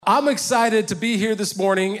I'm excited to be here this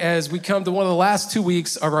morning as we come to one of the last 2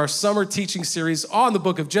 weeks of our summer teaching series on the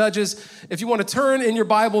book of Judges. If you want to turn in your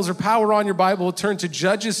Bibles or power on your Bible, turn to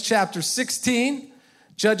Judges chapter 16.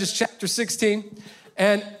 Judges chapter 16.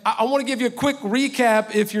 And I want to give you a quick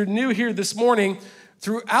recap if you're new here this morning.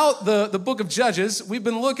 Throughout the book of Judges, we've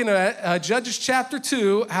been looking at Judges chapter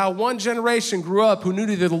 2, how one generation grew up who knew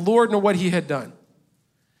neither the Lord nor what he had done.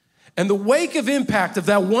 And the wake of impact of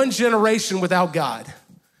that one generation without God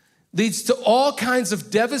leads to all kinds of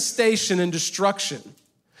devastation and destruction.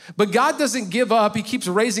 But God doesn't give up. He keeps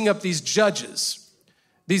raising up these judges,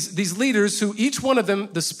 these leaders who each one of them,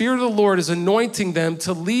 the Spirit of the Lord is anointing them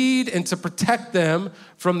to lead and to protect them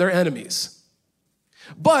from their enemies.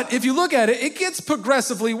 But if you look at it, it gets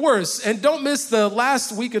progressively worse. And don't miss the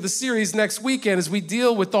last week of the series next weekend as we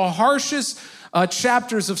deal with the harshest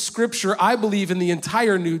chapters of Scripture, I believe, in the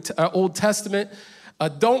entire Old Testament.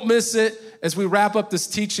 Don't miss it as we wrap up this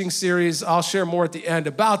teaching series. I'll share more at the end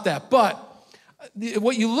about that. But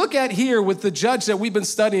what you look at here with the judge that we've been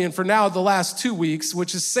studying for now the last 2 weeks,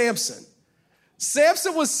 which is Samson.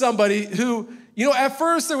 Samson was somebody who, at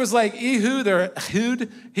first there was like Ehud or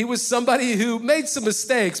Ehud. He was somebody who made some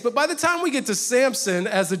mistakes. But by the time we get to Samson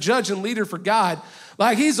as a judge and leader for God,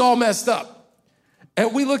 he's all messed up.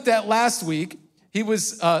 And we looked at last week, he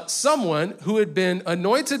was someone who had been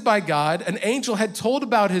anointed by God. An angel had told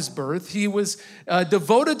about his birth. He was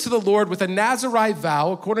devoted to the Lord with a Nazirite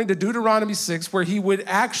vow, according to Deuteronomy 6, where he would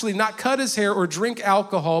actually not cut his hair or drink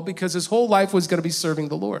alcohol because his whole life was going to be serving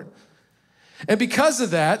the Lord. And because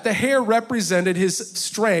of that, the hair represented his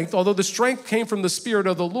strength. Although the strength came from the Spirit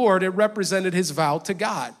of the Lord, it represented his vow to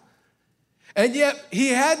God. And yet he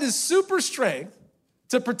had this super strength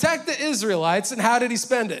to protect the Israelites. And how did he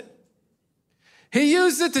spend it? He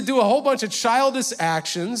used it to do a whole bunch of childish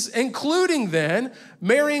actions, including then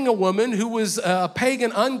marrying a woman who was a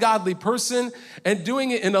pagan, ungodly person and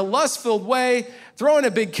doing it in a lust-filled way, throwing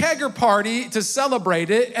a big kegger party to celebrate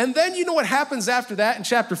it. And then you know what happens after that in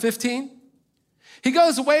chapter 15? He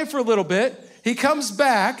goes away for a little bit. He comes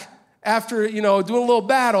back after, doing a little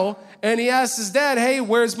battle, and he asks his dad, hey,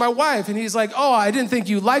 where's my wife? And he's like, oh, I didn't think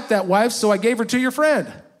you liked that wife, so I gave her to your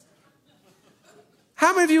friend.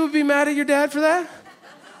 How many of you would be mad at your dad for that?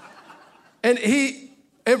 And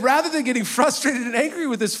rather than getting frustrated and angry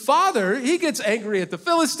with his father, he gets angry at the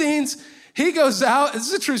Philistines. He goes out, this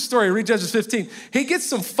is a true story, read Judges 15. He gets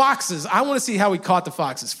some foxes. I want to see how he caught the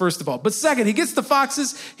foxes, first of all. But second, he gets the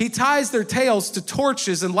foxes, he ties their tails to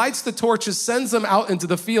torches and lights the torches, sends them out into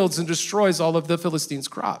the fields and destroys all of the Philistines'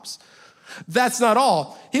 crops. That's not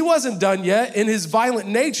all. He wasn't done yet. In his violent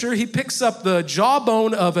nature, he picks up the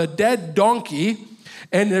jawbone of a dead donkey,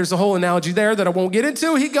 and there's a whole analogy there that I won't get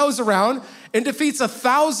into. He goes around and defeats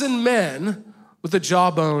 1,000 men with the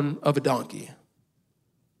jawbone of a donkey.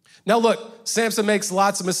 Now look, Samson makes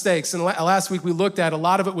lots of mistakes. And last week we looked at a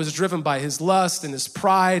lot of it was driven by his lust and his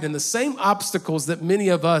pride and the same obstacles that many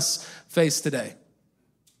of us face today.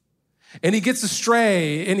 And he gets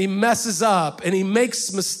astray and he messes up and he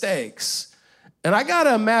makes mistakes. And I got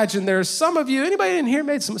to imagine there's some of you, anybody in here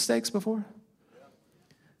made some mistakes before?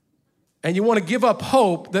 And you want to give up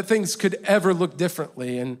hope that things could ever look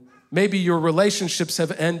differently. And maybe your relationships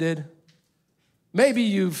have ended. Maybe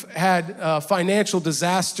you've had a financial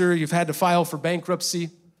disaster. You've had to file for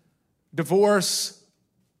bankruptcy, divorce,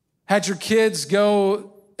 had your kids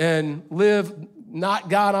go and live not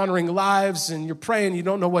God-honoring lives, and you're praying you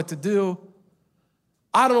don't know what to do.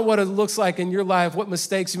 I don't know what it looks like in your life, what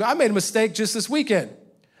mistakes you made. I made a mistake just this weekend.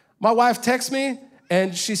 My wife texted me,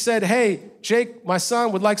 and she said, hey, Jake, my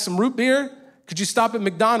son would like some root beer. Could you stop at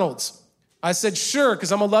McDonald's? I said, sure,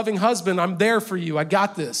 because I'm a loving husband. I'm there for you. I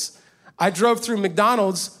got this. I drove through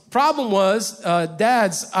McDonald's. Problem was,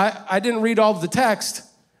 dads, I didn't read all of the text.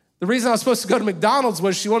 The reason I was supposed to go to McDonald's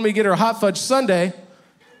was she wanted me to get her a hot fudge sundae.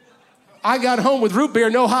 I got home with root beer,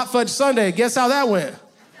 no hot fudge sundae. Guess how that went?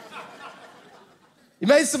 You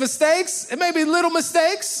made some mistakes. It may be little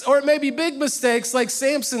mistakes or it may be big mistakes like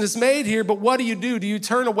Samson has made here, but what do? Do you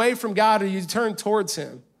turn away from God or do you turn towards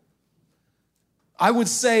him? I would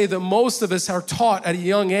say that most of us are taught at a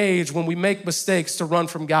young age when we make mistakes to run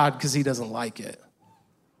from God because he doesn't like it.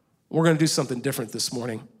 We're going to do something different this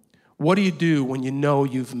morning. What do you do when you know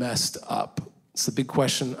you've messed up? It's the big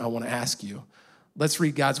question I want to ask you. Let's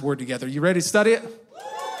read God's word together. You ready to study it?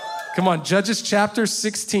 Come on, Judges chapter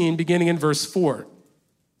 16, beginning in verse 4.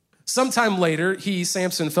 Sometime later,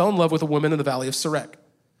 Samson, fell in love with a woman in the valley of Sorek.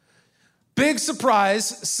 Big surprise,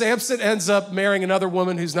 Samson ends up marrying another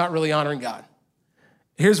woman who's not really honoring God.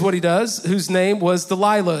 Here's what he does, whose name was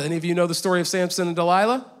Delilah. Any of you know the story of Samson and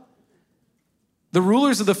Delilah? The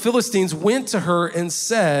rulers of the Philistines went to her and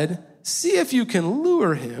said, "See if you can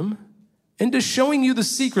lure him into showing you the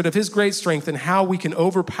secret of his great strength and how we can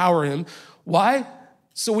overpower him. Why?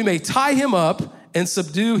 So we may tie him up and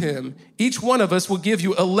subdue him. Each one of us will give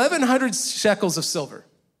you 1,100 shekels of silver."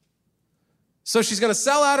 So she's going to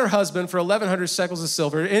sell out her husband for 1,100 shekels of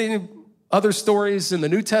silver. Any other stories in the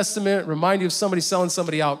New Testament remind you of somebody selling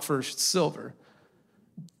somebody out for silver?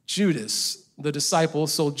 Judas, the disciple,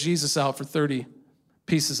 sold Jesus out for 30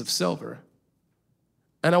 pieces of silver.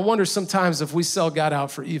 And I wonder sometimes if we sell God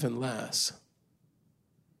out for even less.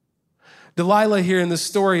 Delilah here in this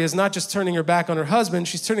story is not just turning her back on her husband,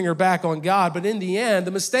 she's turning her back on God. But in the end,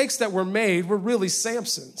 the mistakes that were made were really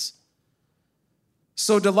Samson's.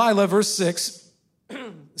 So Delilah, verse 6,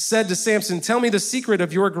 said to Samson, "Tell me the secret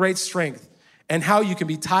of your great strength and how you can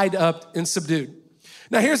be tied up and subdued."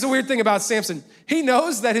 Now, here's the weird thing about Samson. He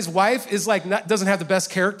knows that his wife is doesn't have the best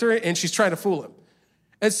character and she's trying to fool him.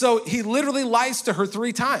 And so he literally lies to her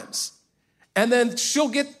 3 times. And then she'll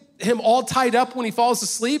get him all tied up when he falls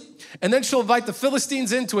asleep. And then she'll invite the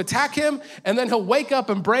Philistines in to attack him. And then he'll wake up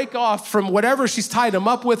and break off from whatever she's tied him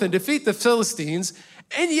up with and defeat the Philistines.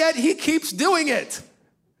 And yet he keeps doing it.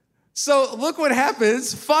 So look what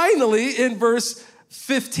happens finally in verse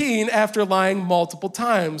 15 after lying multiple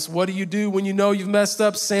times. What do you do when you know you've messed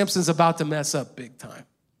up? Samson's about to mess up big time.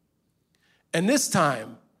 And this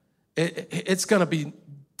time, it's going to be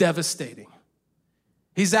devastating.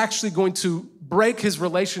 He's actually going to break his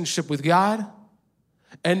relationship with God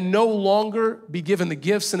and no longer be given the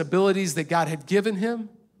gifts and abilities that God had given him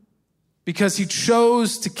because he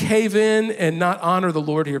chose to cave in and not honor the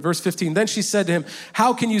Lord here. Verse 15, then she said to him,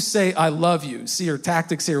 "How can you say I love you?" See her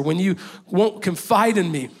tactics here. "When you won't confide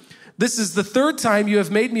in me. This is the 3rd time you have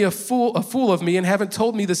made me a fool of me and haven't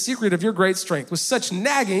told me the secret of your great strength." With such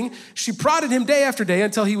nagging, she prodded him day after day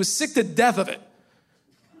until he was sick to death of it.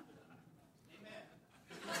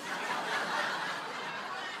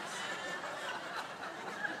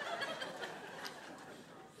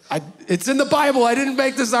 It's in the Bible. I didn't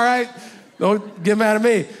make this, all right? Don't get mad at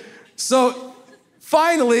me. So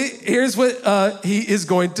finally, here's what he is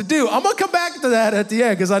going to do. I'm going to come back to that at the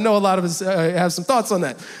end because I know a lot of us have some thoughts on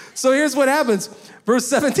that. So here's what happens. Verse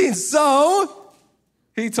 17, so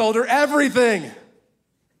he told her everything.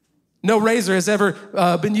 "No razor has ever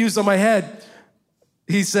been used on my head,"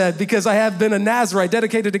 he said, "because I have been a Nazarite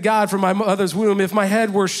dedicated to God from my mother's womb. If my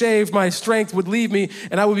head were shaved, my strength would leave me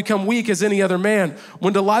and I would become weak as any other man."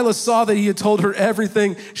 When Delilah saw that he had told her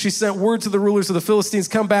everything, she sent word to the rulers of the Philistines,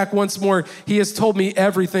 "Come back once more. He has told me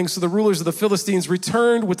everything." So the rulers of the Philistines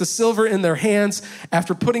returned with the silver in their hands.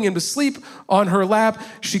 After putting him to sleep on her lap,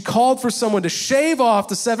 she called for someone to shave off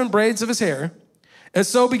the 7 braids of his hair and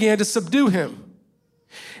so began to subdue him.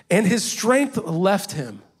 And his strength left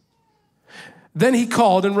him. Then he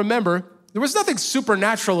called, and remember, there was nothing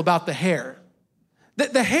supernatural about the hair.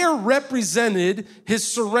 The hair represented his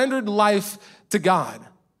surrendered life to God.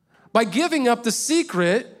 By giving up the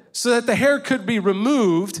secret so that the hair could be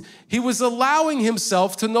removed, he was allowing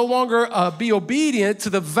himself to no longer be obedient to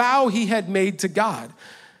the vow he had made to God.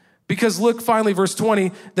 Because look, finally, verse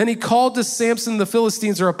 20, then he called to Samson, "The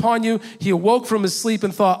Philistines are upon you." He awoke from his sleep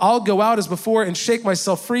and thought, "I'll go out as before and shake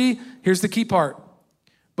myself free." Here's the key part.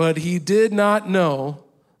 But he did not know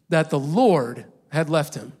that the Lord had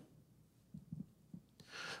left him.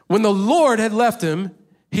 When the Lord had left him,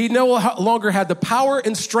 he no longer had the power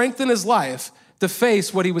and strength in his life to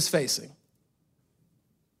face what he was facing.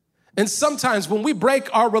 And sometimes when we break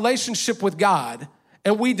our relationship with God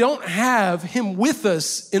and we don't have him with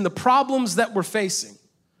us in the problems that we're facing,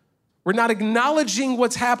 we're not acknowledging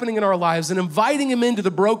what's happening in our lives and inviting him into the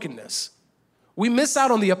brokenness, we miss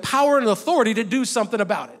out on the power and authority to do something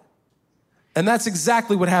about it. And that's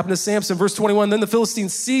exactly what happened to Samson. Verse 21, then the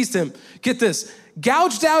Philistines seized him, get this,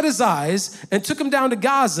 gouged out his eyes and took him down to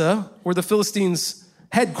Gaza, where the Philistines'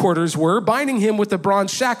 headquarters were. Binding him with the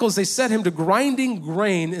bronze shackles, they set him to grinding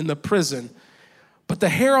grain in the prison. But the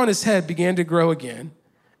hair on his head began to grow again,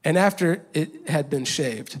 and after it had been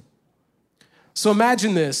shaved. So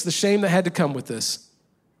imagine this, the shame that had to come with this.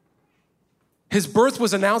 His birth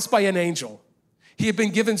was announced by an angel. He had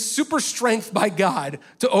been given super strength by God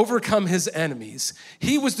to overcome his enemies.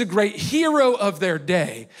 He was the great hero of their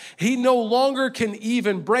day. He no longer can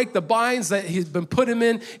even break the binds that he's been put him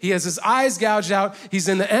in. He has his eyes gouged out. He's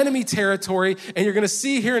in the enemy territory. And you're going to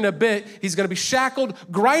see here in a bit, he's going to be shackled,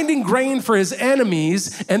 grinding grain for his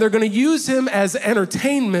enemies. And they're going to use him as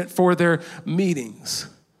entertainment for their meetings.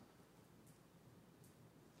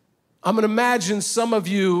 I'm going to imagine some of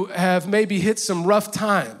you have maybe hit some rough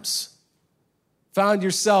times. Found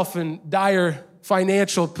yourself in dire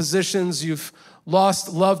financial positions. You've lost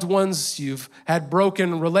loved ones. You've had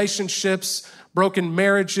broken relationships, broken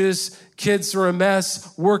marriages. Kids are a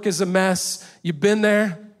mess. Work is a mess. You've been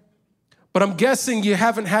there. But I'm guessing you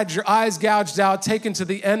haven't had your eyes gouged out, taken to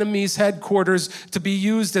the enemy's headquarters to be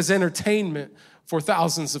used as entertainment for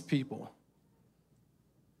thousands of people.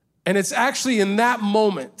 And it's actually in that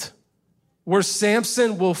moment where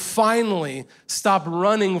Samson will finally stop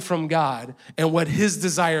running from God and what his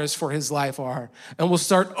desires for his life are, and will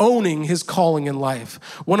start owning his calling in life.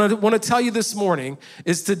 What I want to tell you this morning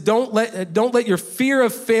is to don't let your fear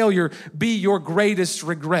of failure be your greatest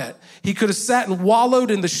regret. He could have sat and wallowed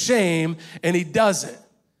in the shame, and he doesn't.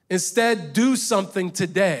 Instead, do something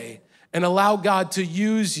today and allow God to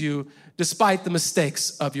use you despite the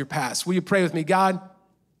mistakes of your past. Will you pray with me? God,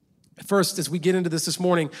 first, as we get into this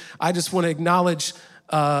morning, I just want to acknowledge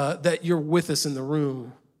that you're with us in the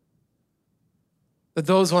room. That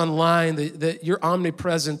those online, that you're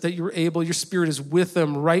omnipresent, that you're able, your spirit is with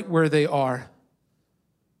them right where they are.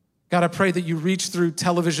 God, I pray that you reach through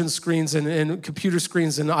television screens and computer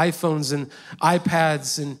screens and iPhones and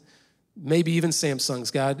iPads and maybe even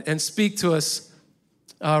Samsungs, God, and speak to us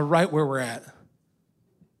right where we're at.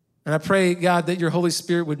 And I pray, God, that your Holy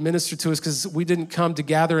Spirit would minister to us, because we didn't come to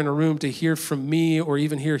gather in a room to hear from me or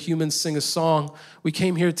even hear humans sing a song. We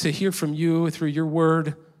came here to hear from you through your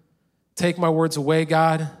word. Take my words away,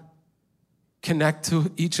 God. Connect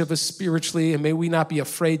to each of us spiritually, and may we not be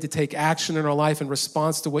afraid to take action in our life in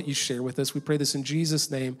response to what you share with us. We pray this in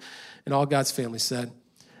Jesus' name, and all God's family said,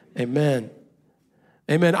 amen.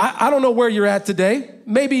 Amen. I don't know where you're at today.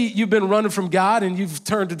 Maybe you've been running from God and you've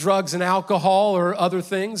turned to drugs and alcohol or other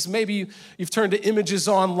things. Maybe you've turned to images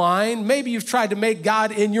online. Maybe you've tried to make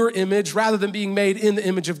God in your image rather than being made in the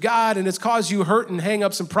image of God, and it's caused you hurt and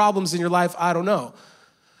hang-ups and problems in your life. I don't know.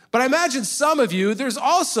 But I imagine some of you,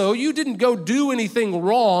 you didn't go do anything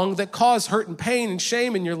wrong that caused hurt and pain and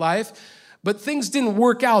shame in your life, but things didn't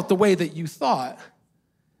work out the way that you thought.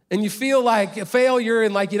 And you feel like a failure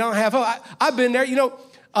and like you don't have hope. I've been there.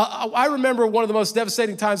 I remember one of the most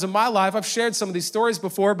devastating times of my life. I've shared some of these stories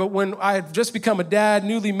before, but when I had just become a dad,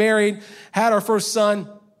 newly married, had our first son,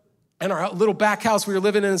 and our little back house we were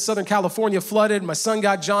living in Southern California flooded. My son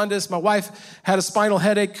got jaundice. My wife had a spinal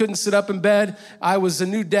headache, couldn't sit up in bed. I was a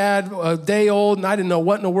new dad, a day old, and I didn't know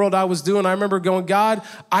what in the world I was doing. I remember going, God,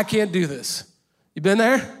 I can't do this. You been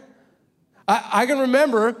there? I can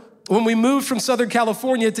remember when we moved from Southern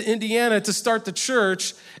California to Indiana to start the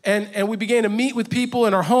church, and we began to meet with people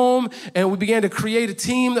in our home, and we began to create a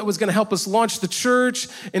team that was going to help us launch the church,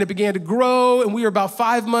 and it began to grow, and we were about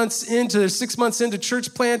 6 months into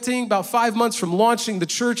church planting, about 5 months from launching the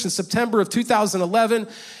church in September of 2011,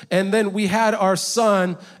 and then we had our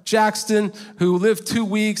son, Jackson, who lived 2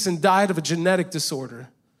 weeks and died of a genetic disorder.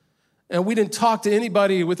 And we didn't talk to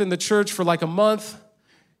anybody within the church for like a month.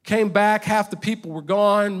 Came back, half the people were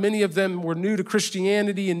gone. Many of them were new to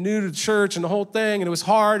Christianity and new to church and the whole thing, and it was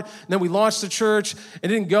hard. And then we launched the church. It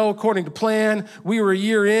didn't go according to plan. We were a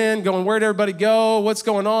year in going, where'd everybody go? What's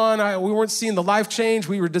going on? We weren't seeing the life change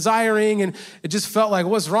we were desiring, and it just felt like,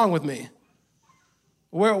 what's wrong with me?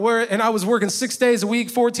 And I was working 6 days a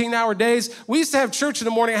week, 14-hour days. We used to have church in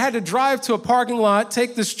the morning. I had to drive to a parking lot,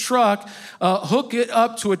 take this truck, hook it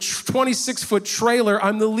up to a 26-foot trailer.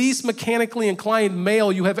 I'm the least mechanically inclined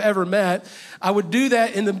male you have ever met. I would do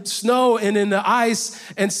that in the snow and in the ice,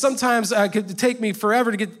 and sometimes it could take me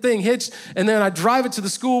forever to get the thing hitched, and then I'd drive it to the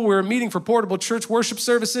school. We were meeting for portable church worship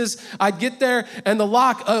services. I'd get there, and the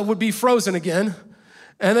lock would be frozen again.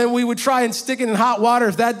 And then we would try and stick it in hot water.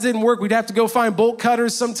 If that didn't work, we'd have to go find bolt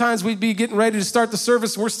cutters. Sometimes we'd be getting ready to start the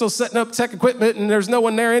service. We're still setting up tech equipment, and there's no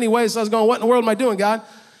one there anyway. So I was going, what in the world am I doing, God?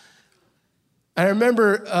 I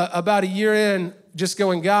remember about a year in just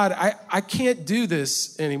going, God, I can't do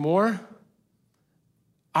this anymore.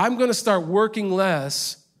 I'm going to start working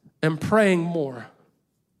less and praying more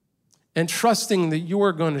and trusting that you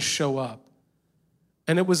are going to show up.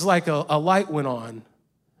 And it was like a light went on.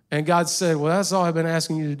 And God said, well, that's all I've been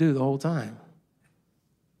asking you to do the whole time.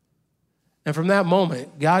 And from that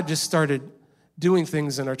moment, God just started doing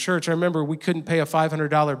things in our church. I remember we couldn't pay a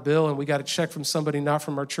 $500 bill, and we got a check from somebody not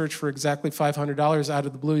from our church for exactly $500 out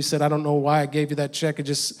of the blue. He said, I don't know why I gave you that check.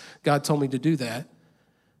 God told me to do that.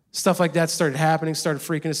 Stuff like that started happening, started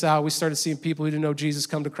freaking us out. We started seeing people who didn't know Jesus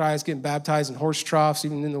come to Christ, getting baptized in horse troughs,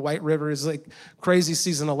 even in the White River. It's like crazy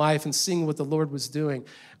season of life, and seeing what the Lord was doing.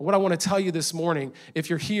 And what I want to tell you this morning, if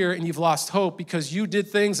you're here and you've lost hope because you did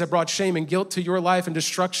things that brought shame and guilt to your life and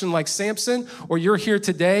destruction like Samson, or you're here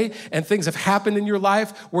today and things have happened in your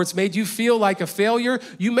life where it's made you feel like a failure,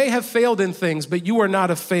 you may have failed in things, but you are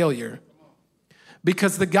not a failure.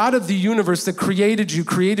 Because the God of the universe that created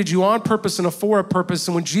you on purpose and for a purpose.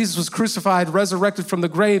 And when Jesus was crucified, resurrected from the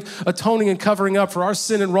grave, atoning and covering up for our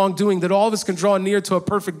sin and wrongdoing, that all of us can draw near to a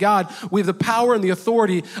perfect God, we have the power and the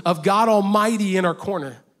authority of God Almighty in our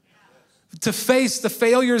corner to face the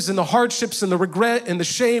failures and the hardships and the regret and the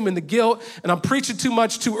shame and the guilt. And I'm preaching too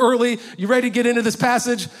much too early. You ready to get into this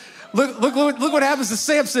passage? Look what happens to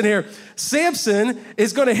Samson here. Samson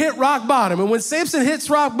is going to hit rock bottom. And when Samson hits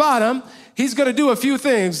rock bottom, he's going to do a few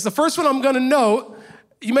things. The first one I'm going to note,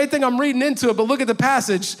 you may think I'm reading into it, but look at the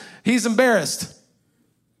passage. He's embarrassed.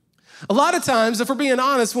 A lot of times, if we're being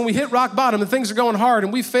honest, when we hit rock bottom and things are going hard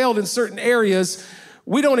and we failed in certain areas,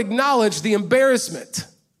 we don't acknowledge the embarrassment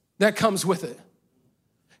that comes with it.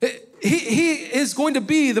 He is going to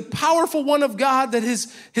be the powerful one of God, that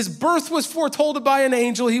his birth was foretold by an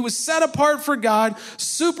angel. He was set apart for God,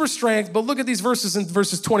 super strength. But look at these verses in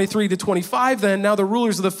verses 23 to 25 then. Now the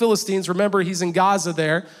rulers of the Philistines, remember he's in Gaza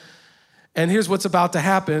there. And here's what's about to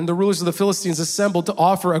happen. The rulers of the Philistines assembled to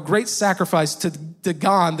offer a great sacrifice to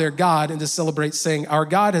Dagon, their God, and to celebrate, saying, our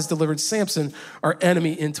God has delivered Samson, our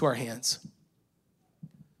enemy, into our hands.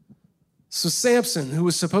 So Samson, who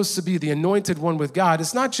was supposed to be the anointed one with God,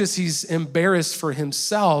 it's not just he's embarrassed for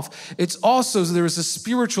himself, it's also there is a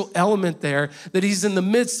spiritual element there that he's in the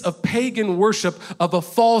midst of pagan worship of a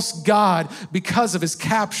false god because of his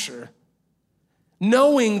capture.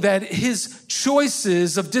 Knowing that his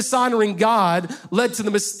choices of dishonoring God led to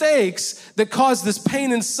the mistakes that caused this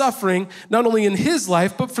pain and suffering, not only in his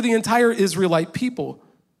life, but for the entire Israelite people.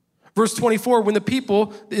 Verse 24, when the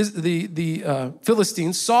people, the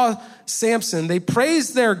Philistines, saw Samson, they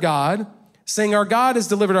praised their God, saying, our God has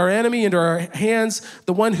delivered our enemy into our hands,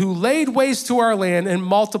 the one who laid waste to our land and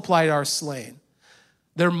multiplied our slain.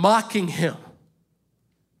 They're mocking him.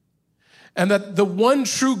 And that the one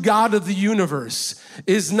true God of the universe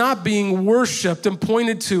is not being worshiped and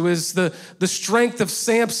pointed to as the strength of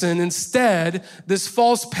Samson. Instead, this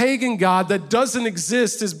false pagan God that doesn't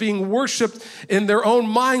exist is being worshiped in their own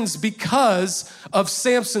minds because of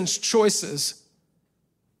Samson's choices.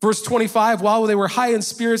 Verse 25, while they were high in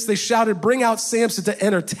spirits, they shouted, bring out Samson to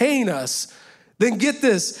entertain us. Then get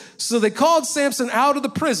this. So they called Samson out of the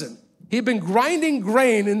prison. He'd been grinding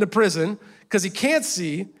grain in the prison because he can't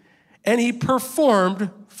see. And he performed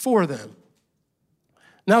for them.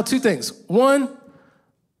 Now, two things. One,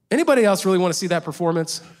 anybody else really want to see that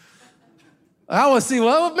performance? I want to see,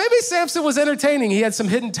 well, maybe Samson was entertaining. He had some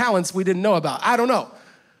hidden talents we didn't know about. I don't know.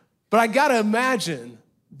 But I got to imagine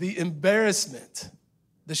the embarrassment,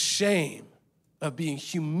 the shame of being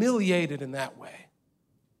humiliated in that way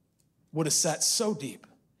would have sat so deep.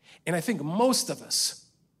 And I think most of us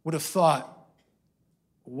would have thought,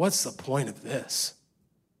 what's the point of this?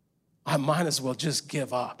 I might as well just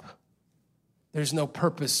give up. There's no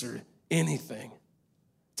purpose or anything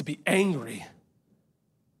to be angry,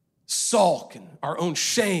 sulk, and our own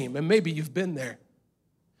shame. And maybe you've been there.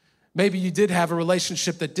 Maybe you did have a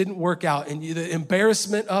relationship that didn't work out, and the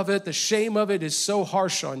embarrassment of it, the shame of it is so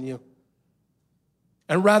harsh on you.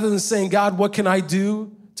 And rather than saying, God, what can I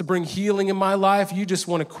do to bring healing in my life? You just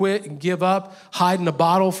want to quit and give up, hide in a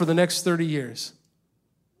bottle for the next 30 years.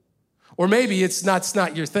 Or maybe it's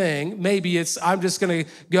not your thing. Maybe it's, I'm just going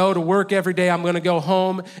to go to work every day. I'm going to go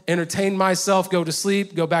home, entertain myself, go to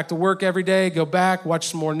sleep, go back to work every day, go back, watch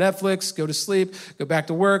some more Netflix, go to sleep, go back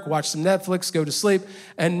to work, watch some Netflix, go to sleep,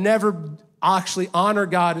 and never actually honor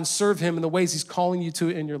God and serve him in the ways he's calling you to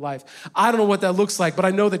in your life. I don't know what that looks like, but I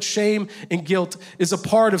know that shame and guilt is a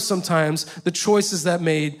part of sometimes the choices that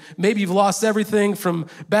made. Maybe you've lost everything from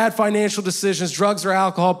bad financial decisions, drugs or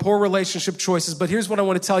alcohol, poor relationship choices. But here's what I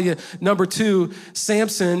want to tell you. Number two,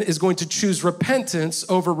 Samson is going to choose repentance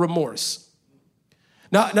over remorse.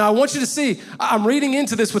 Now I want you to see, I'm reading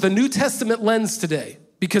into this with a New Testament lens today.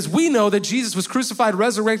 Because we know that Jesus was crucified,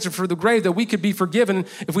 resurrected for the grave, that we could be forgiven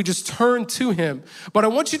if we just turn to him. But I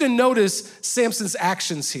want you to notice Samson's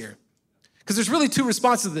actions here. Because there's really two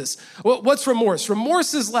responses to this. What's remorse?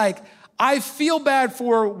 Remorse is like, I feel bad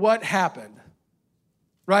for what happened,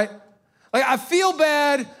 right? Like, I feel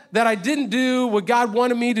bad that I didn't do what God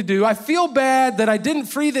wanted me to do. I feel bad that I didn't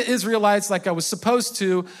free the Israelites like I was supposed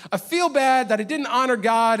to. I feel bad that I didn't honor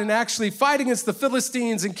God and actually fight against the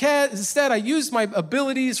Philistines. Instead, I used my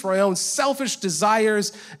abilities for my own selfish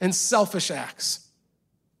desires and selfish acts.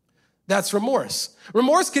 That's remorse.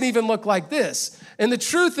 Remorse can even look like this. And the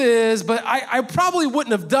truth is, but I probably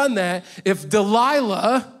wouldn't have done that if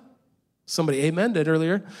Delilah, somebody amened it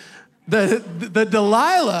earlier, the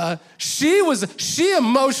Delilah, she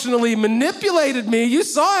emotionally manipulated me. You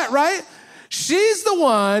saw it, right? She's the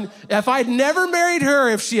one, if I'd never married her,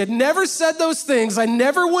 if she had never said those things, I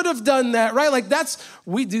never would have done that, right? Like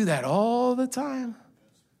we do that all the time.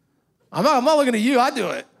 I'm not looking at you, I do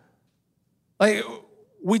it. Like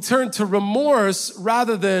we turn to remorse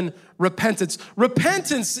rather than repentance.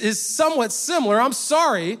 Repentance is somewhat similar. I'm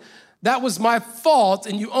sorry, that was my fault,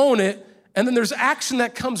 and you own it. And then there's action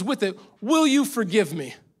that comes with it. Will you forgive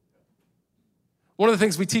me? One of the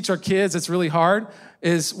things we teach our kids that's really hard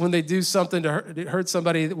is when they do something to hurt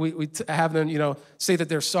somebody, we have them, say that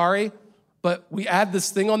they're sorry, but we add this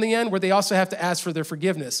thing on the end where they also have to ask for their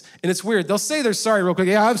forgiveness. And it's weird. They'll say they're sorry real quick.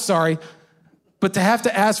 Yeah, I'm sorry. But to have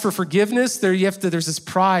to ask for forgiveness, there's this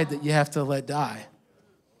pride that you have to let die.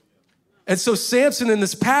 And so Samson in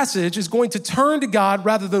this passage is going to turn to God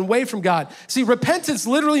rather than away from God. See, repentance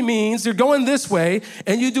literally means you're going this way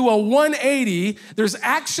and you do a 180. There's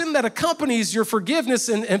action that accompanies your forgiveness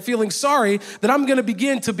and feeling sorry that I'm going to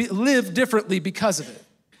begin to live differently because of it.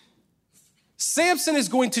 Samson is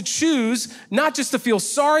going to choose not just to feel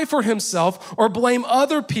sorry for himself or blame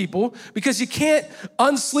other people, because you can't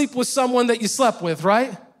unsleep with someone that you slept with,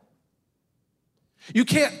 right? You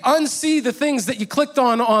can't unsee the things that you clicked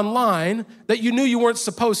on online that you knew you weren't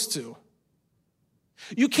supposed to.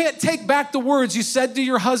 You can't take back the words you said to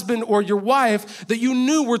your husband or your wife that you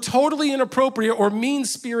knew were totally inappropriate or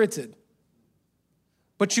mean-spirited.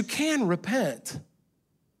 But you can repent.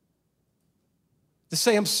 To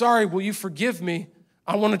say, I'm sorry, will you forgive me?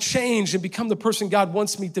 I want to change and become the person God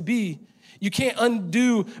wants me to be. You can't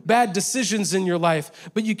undo bad decisions in your life,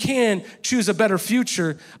 but you can choose a better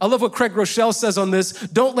future. I love what Craig Rochelle says on this.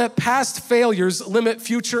 Don't let past failures limit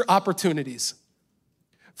future opportunities.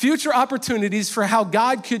 Future opportunities for how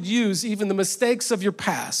God could use even the mistakes of your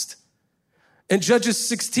past. In Judges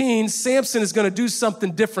 16, Samson is going to do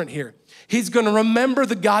something different here. He's going to remember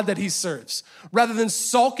the God that he serves. Rather than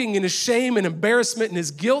sulking in his shame and embarrassment and his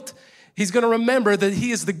guilt, he's going to remember that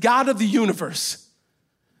he is the God of the universe,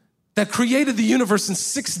 that created the universe in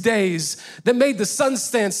 6 days, that made the sun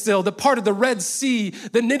stand still, that parted the Red Sea,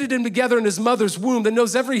 that knitted him together in his mother's womb, that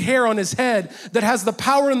knows every hair on his head, that has the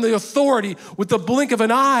power and the authority with the blink of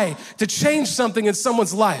an eye to change something in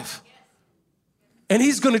someone's life. And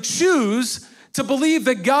he's going to choose to believe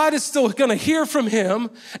that God is still going to hear from him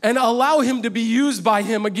and allow him to be used by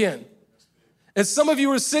him again. And some of you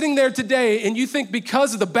are sitting there today and you think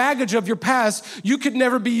because of the baggage of your past, you could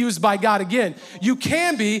never be used by God again. You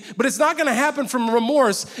can be, but it's not going to happen from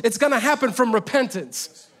remorse. It's going to happen from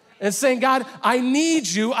repentance. And saying, God, I need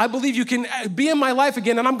you. I believe you can be in my life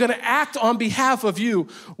again, and I'm going to act on behalf of you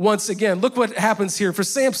once again. Look what happens here for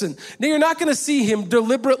Samson. Now, you're not going to see him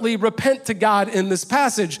deliberately repent to God in this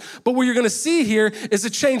passage, but what you're going to see here is a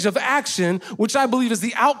change of action, which I believe is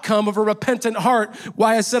the outcome of a repentant heart.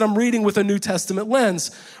 Why I said I'm reading with a New Testament lens.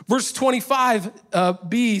 Verse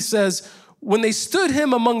 25b says, when they stood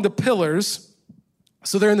him among the pillars,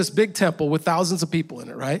 so they're in this big temple with thousands of people in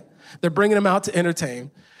it, right? They're bringing him out to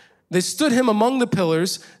entertain. They stood him among the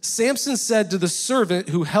pillars. Samson said to the servant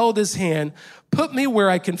who held his hand, put me where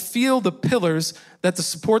I can feel the pillars that to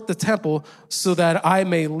support the temple so that I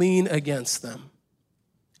may lean against them.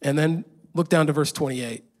 And then look down to verse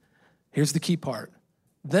 28. Here's the key part.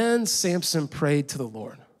 Then Samson prayed to the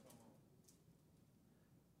Lord.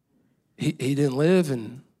 He didn't live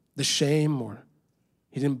in the shame or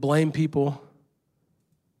he didn't blame people.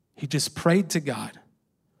 He just prayed to God.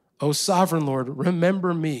 Oh, sovereign Lord,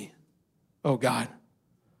 remember me. Oh God,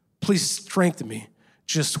 please strengthen me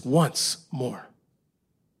just once more.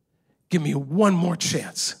 Give me one more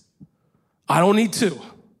chance. I don't need two,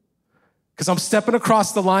 because I'm stepping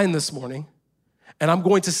across the line this morning and I'm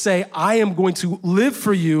going to say, I am going to live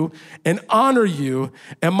for you and honor you,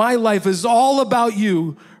 and my life is all about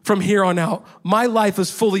you from here on out. My life is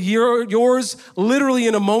fully yours, literally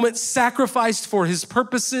in a moment, sacrificed for his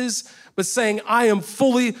purposes, but saying, I am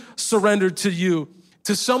fully surrendered to you.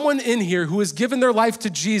 To someone in here who has given their life to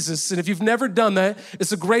Jesus, and if you've never done that, it's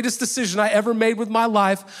the greatest decision I ever made with my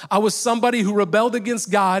life. I was somebody who rebelled against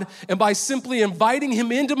God, and by simply inviting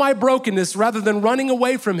him into my brokenness rather than running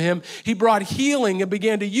away from him, he brought healing and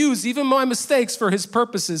began to use even my mistakes for his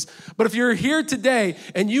purposes. But if you're here today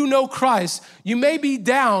and you know Christ, you may be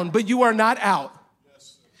down, but you are not out.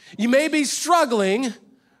 You may be struggling,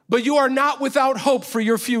 but you are not without hope for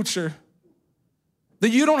your future. That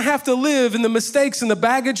you don't have to live in the mistakes and the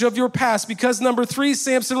baggage of your past, because number 3,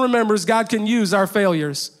 Samson remembers God can use our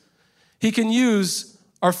failures. He can use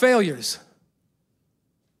our failures.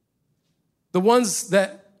 The ones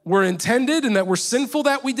that were intended and that were sinful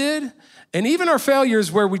that we did, and even our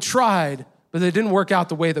failures where we tried, but they didn't work out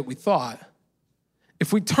the way that we thought.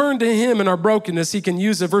 If we turn to him in our brokenness, he can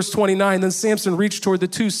use it. Verse 29, then Samson reached toward the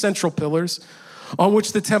two central pillars on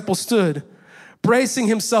which the temple stood, bracing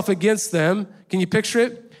himself against them. Can you picture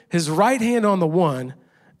it? His right hand on the one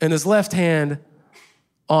and his left hand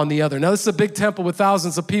on the other. Now, this is a big temple with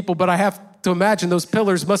thousands of people, but I have to imagine those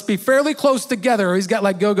pillars must be fairly close together. He's got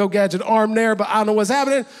like Go-Go Gadget arm there, but I don't know what's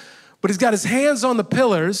happening. But he's got his hands on the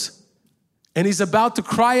pillars, and he's about to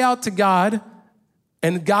cry out to God,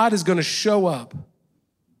 and God is going to show up.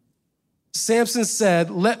 Samson said,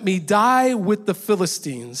 "Let me die with the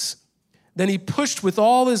Philistines." Then he pushed with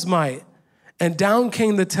all his might, and down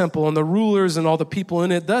came the temple and the rulers and all the people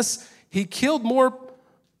in it. Thus, he killed more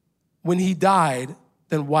when he died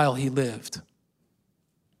than while he lived.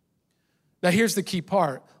 Now, here's the key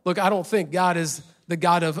part. Look, I don't think God is the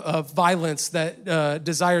God of violence that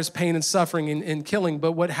desires pain and suffering and killing.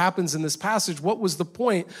 But what happens in this passage, what was the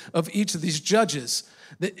point of each of these judges?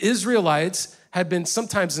 The Israelites had been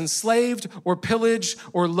sometimes enslaved or pillaged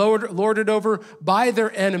or lorded over by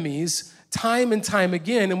their enemies time and time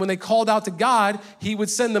again. And when they called out to God, he would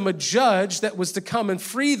send them a judge that was to come and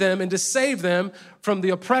free them and to save them from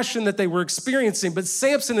the oppression that they were experiencing. But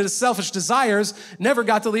Samson and his selfish desires never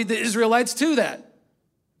got to lead the Israelites to that.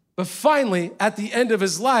 But finally, at the end of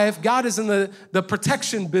his life, God is in the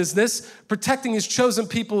protection business, protecting his chosen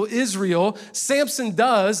people, Israel. Samson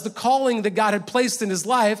does the calling that God had placed in his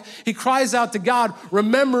life. He cries out to God,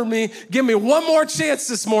 "Remember me, give me one more chance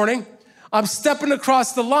this morning. I'm stepping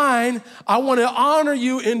across the line. I want to honor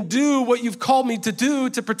you and do what you've called me to do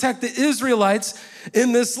to protect the Israelites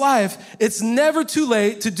in this life." It's never too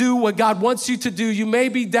late to do what God wants you to do. You may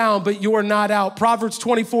be down, but you are not out. Proverbs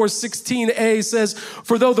 24:16a says,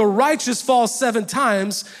 "For though the righteous fall 7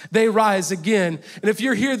 times, they rise again." And if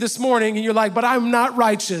you're here this morning and you're like, "But I'm not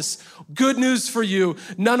righteous," good news for you.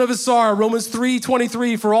 None of us are. Romans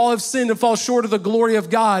 3:23, "For all have sinned and fall short of the glory of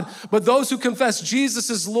God. But those who confess Jesus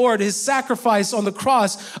as Lord, his sacrifice on the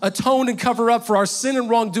cross atone and cover up for our sin and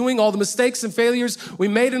wrongdoing, all the mistakes and failures we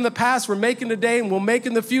made in the past, we're making today, and we'll make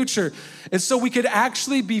in the future." And so we could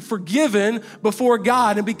actually be forgiven before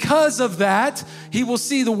God. And because of that, he will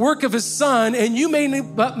see the work of his son. And you may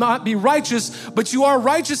not be righteous, but you are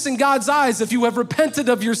righteous in God's eyes if you have repented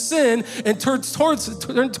of your sin and turned towards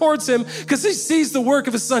him, because he sees the work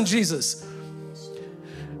of his son, Jesus.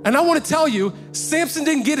 And I want to tell you, Samson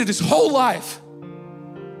didn't get it his whole life.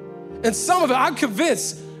 And some of it, I'm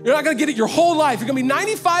convinced, you're not going to get it your whole life. You're going to be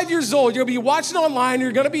 95 years old. You're going to be watching online.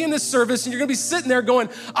 You're going to be in this service, and you're going to be sitting there going,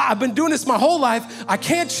 "I've been doing this my whole life. I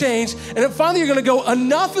can't change." And then finally you're going to go,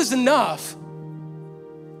 "Enough is enough."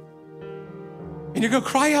 And you're going to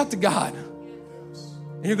cry out to God.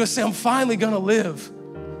 And you're going to say, "I'm finally going to live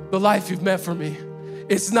the life you've meant for me."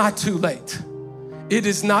 It's not too late. It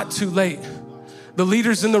is not too late. The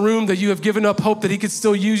leaders in the room that you have given up hope that he could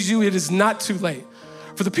still use you, it is not too late.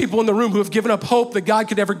 For the people in the room who have given up hope that God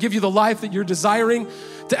could ever give you the life that you're desiring,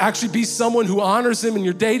 to actually be someone who honors him in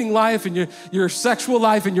your dating life and your sexual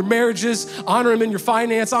life and your marriages, honor him in your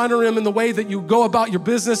finance, honor him in the way that you go about your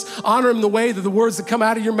business, honor him in the way that the words that come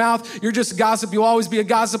out of your mouth. You're just a gossip. You'll always be a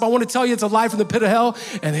gossip. I want to tell you it's a life in the pit of hell,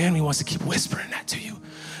 and the enemy wants to keep whispering that to you.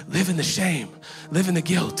 Live in the shame. Live in the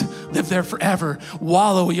guilt. Live there forever.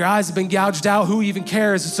 Wallow. Your eyes have been gouged out. Who even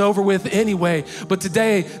cares? It's over with anyway. But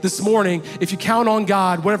today, this morning, if you count on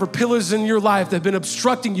God, whatever pillars in your life that have been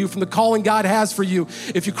obstructing you from the calling God has for you,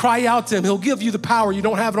 if you cry out to him, he'll give you the power. You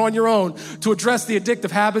don't have it on your own to address the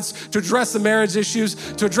addictive habits, to address the marriage issues,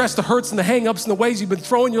 to address the hurts and the hang-ups and the ways you've been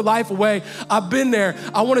throwing your life away. I've been there.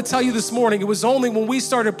 I want to tell you this morning, it was only when we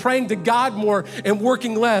started praying to God more and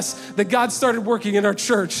working less that God started working in our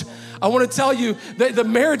church. I want to tell you that the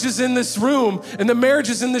marriages in this room and the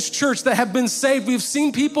marriages in this church that have been saved, we've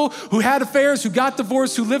seen people who had affairs, who got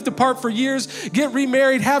divorced, who lived apart for years, get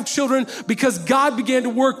remarried, have children, because God began to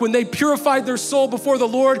work when they purified their soul before the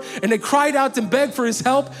Lord and they cried out and begged for his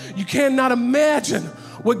help. You cannot imagine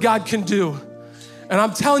what God can do. And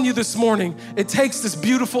I'm telling you this morning, it takes this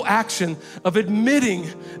beautiful action of admitting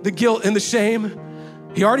the guilt and the shame.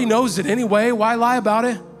 He already knows it anyway. Why lie about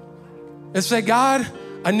it? And say, "God,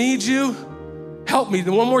 I need you. Help me."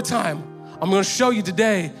 Then one more time, I'm going to show you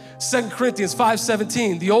today, 2 Corinthians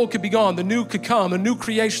 5:17, the old could be gone, the new could come, a new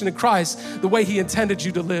creation in Christ, the way he intended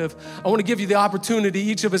you to live. I want to give you the opportunity,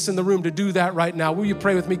 each of us in the room, to do that right now. Will you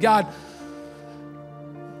pray with me? God,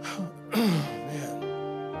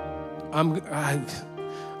 man,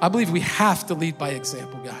 I believe we have to lead by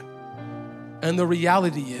example, God. And the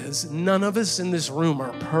reality is, none of us in this room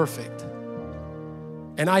are perfect.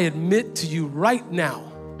 And I admit to you right now,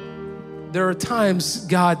 there are times,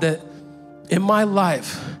 God, that in my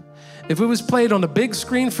life, If it was played on a big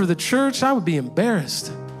screen for the church, I would be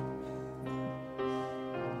embarrassed.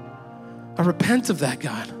 I repent of that,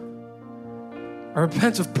 God. I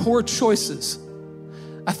repent of poor choices.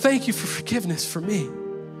 I thank you for forgiveness for me.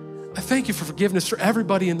 I thank you for forgiveness for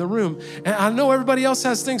everybody in the room. And I know everybody else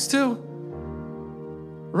has things too.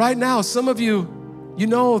 Right now, some of you, you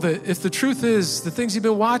know that if the truth is the things you've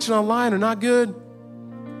been watching online are not good,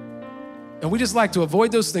 and we just like to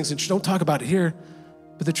avoid those things and don't talk about it here,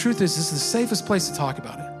 but the truth is this is the safest place to talk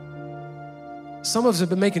about it. Some of us have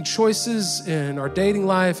been making choices in our dating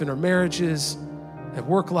life, in our marriages, at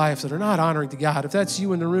work life that are not honoring to God. If that's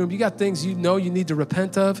you in the room, you got things you know you need to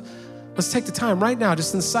repent of. Let's take the time right now,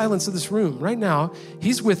 just in the silence of this room. Right now,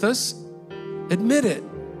 he's with us. Admit it.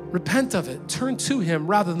 Repent of it. Turn to him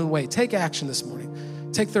rather than wait. Take action this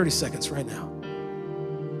morning. Take 30 seconds right now.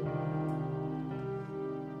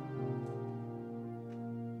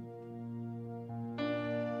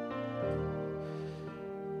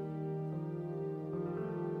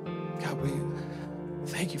 God, we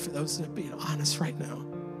thank you for those that are being honest right now.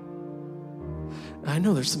 I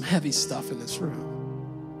know there's some heavy stuff in this room.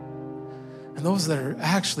 And those that are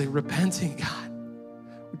actually repenting, God,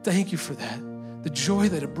 we thank you for that. The joy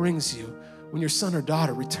that it brings you when your son or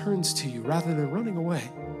daughter returns to you rather than running away.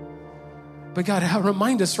 But God,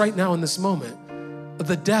 remind us right now in this moment of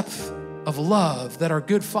the depth of love that our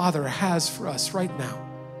good Father has for us right now.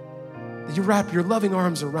 That you wrap your loving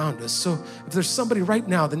arms around us. So if there's somebody right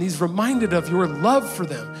now that needs reminded of your love for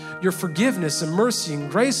them, your forgiveness and mercy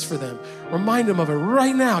and grace for them, remind them of it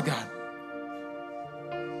right now, God.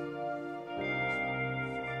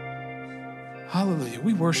 Hallelujah.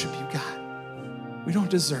 We worship you, God. We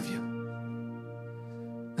don't deserve you.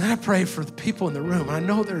 And I pray for the people in the room. And I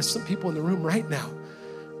know there's some people in the room right now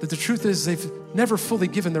that the truth is they've never fully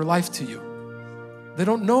given their life to you. They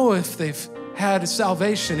don't know if they've had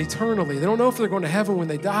salvation eternally. They don't know if they're going to heaven when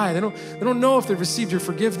they die. They don't know if they've received your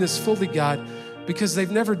forgiveness fully, God, because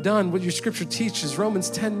they've never done what your scripture teaches, Romans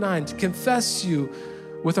 10:9, to confess you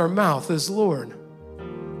with our mouth as Lord.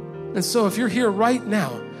 And so if you're here right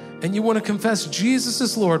now, and you want to confess Jesus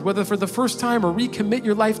as Lord, whether for the first time or recommit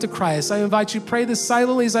your life to Christ, I invite you to pray this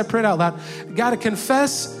silently as I pray it out loud. God, to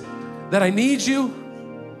confess that I need you.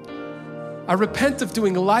 I repent of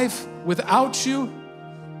doing life without you.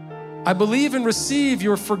 I believe and receive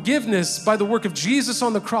your forgiveness by the work of Jesus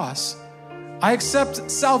on the cross. I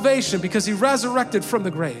accept salvation because he resurrected from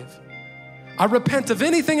the grave. I repent of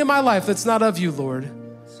anything in my life that's not of you, Lord.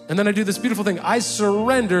 And then I do this beautiful thing. I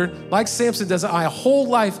surrender, like Samson does, my whole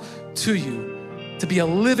life to you to be a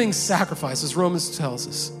living sacrifice, as Romans tells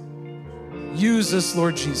us. Use us,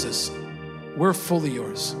 Lord Jesus. We're fully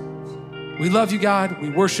yours. We love you, God. We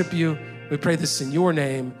worship you. We pray this in your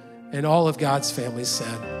name. And all of God's family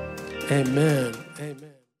said, amen.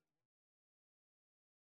 Amen.